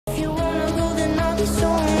be so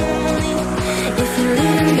lonely. If you're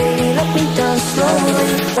leaving, baby, let me down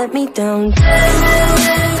slowly. Let me down.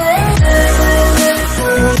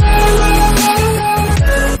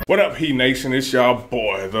 What up, Heat Nation? It's y'all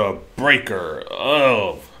boy, the breaker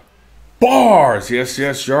of bars. Yes,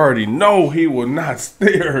 yes, you already know he will not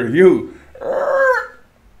steer you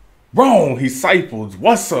wrong. He disciples.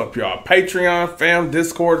 What's up, y'all? Patreon fam,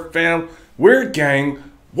 Discord fam, Weird Gang.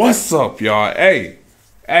 What's up, y'all? Hey,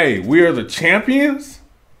 we are the champions.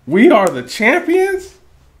 We are the champions.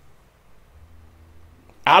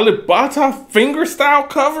 Alip fingerstyle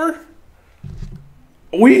cover.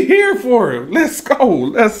 We here for it. Let's go.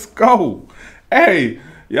 Let's go. Hey,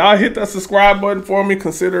 y'all hit that subscribe button for me.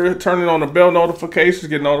 Consider turning on the bell notifications.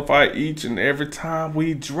 Get notified each and every time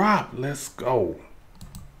we drop. Let's go.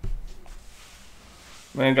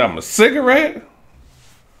 Man, got my cigarette.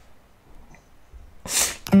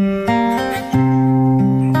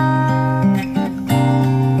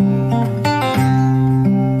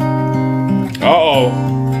 Uh-oh.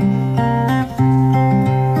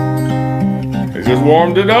 Just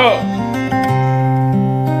warmed it up.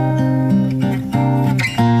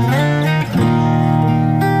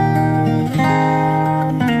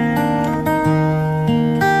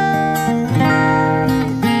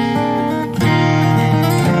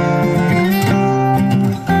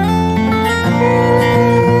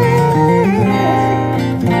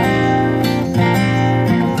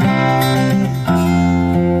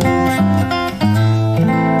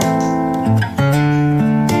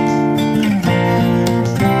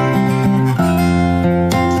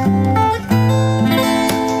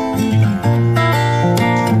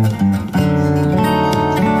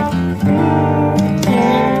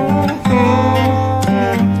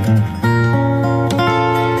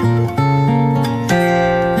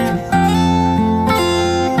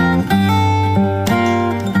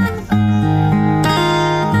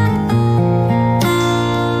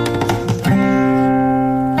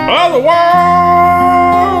 The world.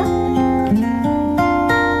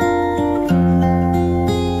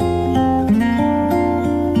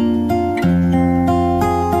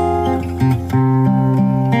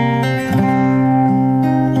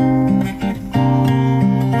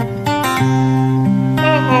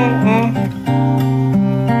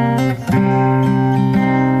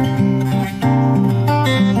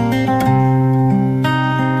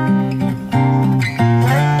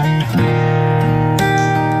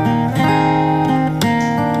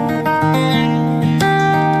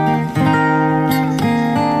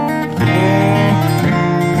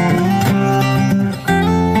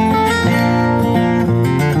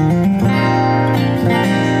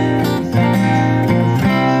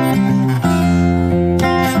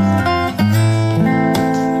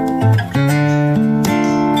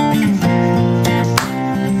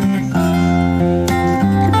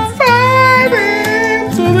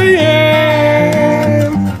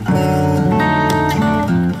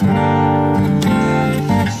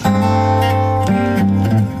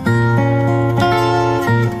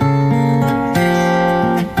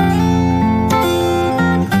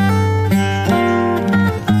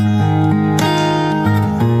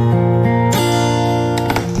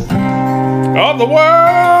 Of the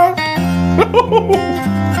world.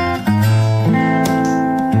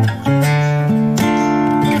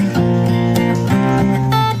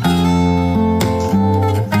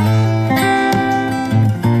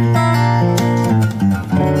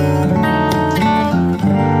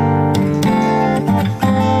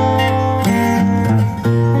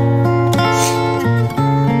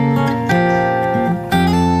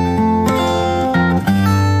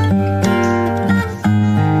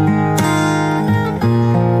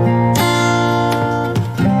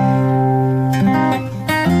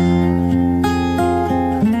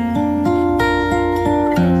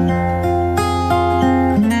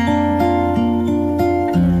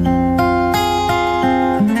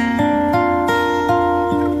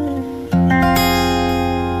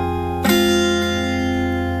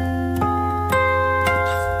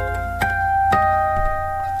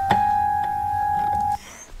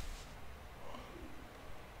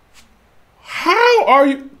 How are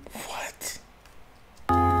you? What?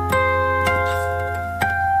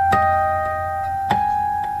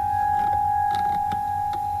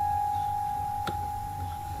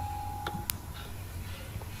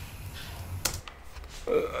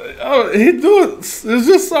 He do it. It's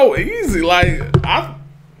just so easy. Like I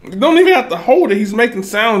don't even have to hold it. He's making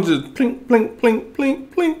sounds just plink, plink, plink, plink,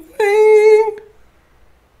 plink, plink.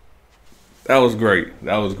 That was great.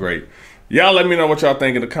 That was great. Y'all let me know what y'all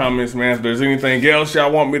think in the comments, man. If there's anything else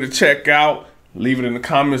y'all want me to check out, Leave it in the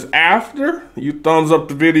comments after you thumbs up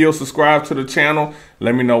the video, subscribe to the channel.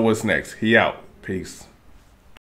 Let me know what's next. He out. Peace.